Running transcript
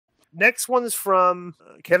Next one's from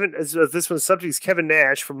Kevin. This one's subject is Kevin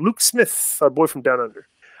Nash from Luke Smith, our boy from Down Under.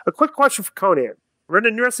 A quick question for Konnan. I read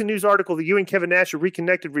an interesting news article that you and Kevin Nash are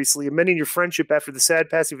reconnected recently, amending your friendship after the sad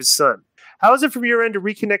passing of his son. How is it from your end to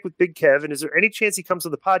reconnect with Big Kev, and is there any chance he comes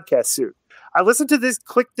on the podcast soon? I listened to this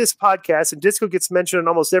Click This podcast, and Disco gets mentioned in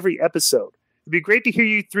almost every episode. It'd be great to hear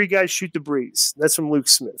you three guys shoot the breeze. That's from Luke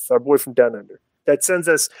Smith, our boy from Down Under. That sends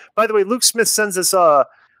us, by the way, Luke Smith sends us a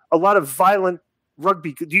lot of violent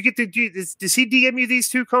rugby. Does he DM you these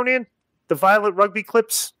two, Konnan? The violent rugby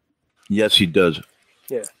clips? Yes, he does.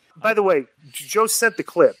 Yeah. By the way, Joe sent the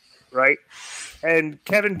clip, right? And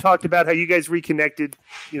Kevin talked about how you guys reconnected.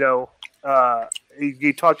 He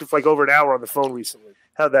talked for like over an hour on the phone recently.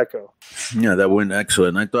 How'd that go? Yeah, that went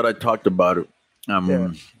excellent. I thought I talked about it.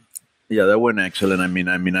 Yeah, that went excellent. I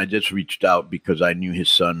mean, I just reached out because I knew his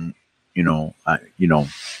son.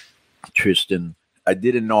 Tristan. I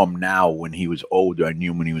didn't know him now when he was older. I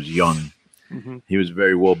knew him when he was young. Mm-hmm. He was a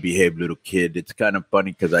very well-behaved little kid. It's kind of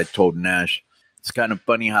funny because I told Nash, it's kind of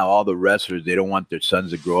funny how all the wrestlers, they don't want their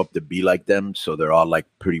sons to grow up to be like them. So they're all like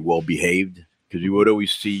pretty well-behaved. Because you would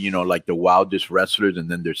always see, like the wildest wrestlers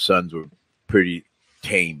and then their sons were pretty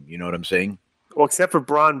tame. You know what I'm saying? Well, except for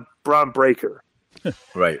Braun Breaker.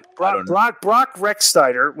 Right. Brock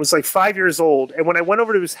Rechsteiner was like 5 years old. And when I went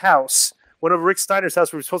over to his house, went over Rick Steiner's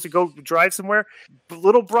house, we were supposed to go drive somewhere.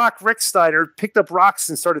 Little Brock Rechsteiner picked up rocks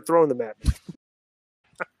and started throwing them at me.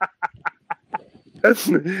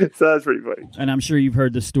 So that's pretty funny. And I'm sure you've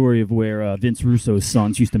heard the story of where Vince Russo's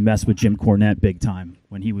sons used to mess with Jim Cornette big time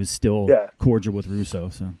when he was still cordial with Russo.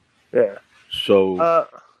 So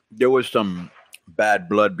there was some bad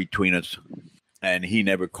blood between us, and he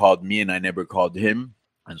never called me, and I never called him,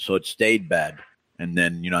 and so it stayed bad. And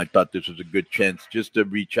then, I thought this was a good chance just to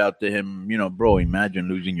reach out to him. Bro, imagine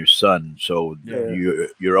losing your son. So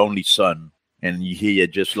your only son, and he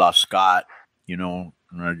had just lost Scott. Reach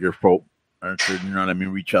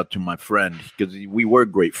out to my friend because we were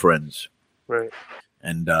great friends. Right.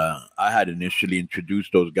 And I had initially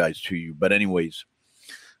introduced those guys to you. But anyways,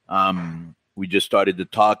 we just started to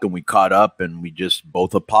talk and we caught up and we just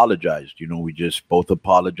both apologized. We just both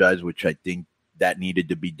apologized, which I think that needed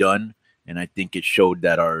to be done. And I think it showed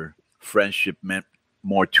that our friendship meant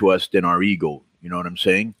more to us than our ego. You know what I'm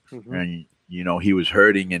saying? Mm-hmm. And, he was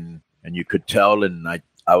hurting and you could tell. And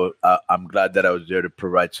I'm glad that I was there to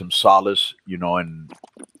provide some solace, and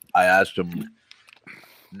I asked him,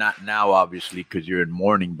 not now, obviously, because you're in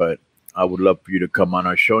mourning, but I would love for you to come on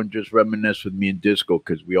our show and just reminisce with me and Disco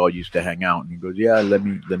because we all used to hang out. And he goes, yeah, let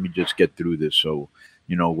me just get through this. So,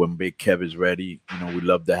 when Big Kev is ready, we'd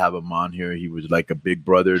love to have him on here. He was like a big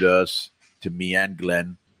brother to us, to me and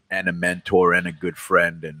Glenn, and a mentor and a good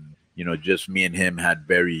friend. And, just me and him had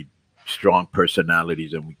very strong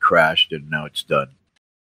personalities and we crashed and now it's done.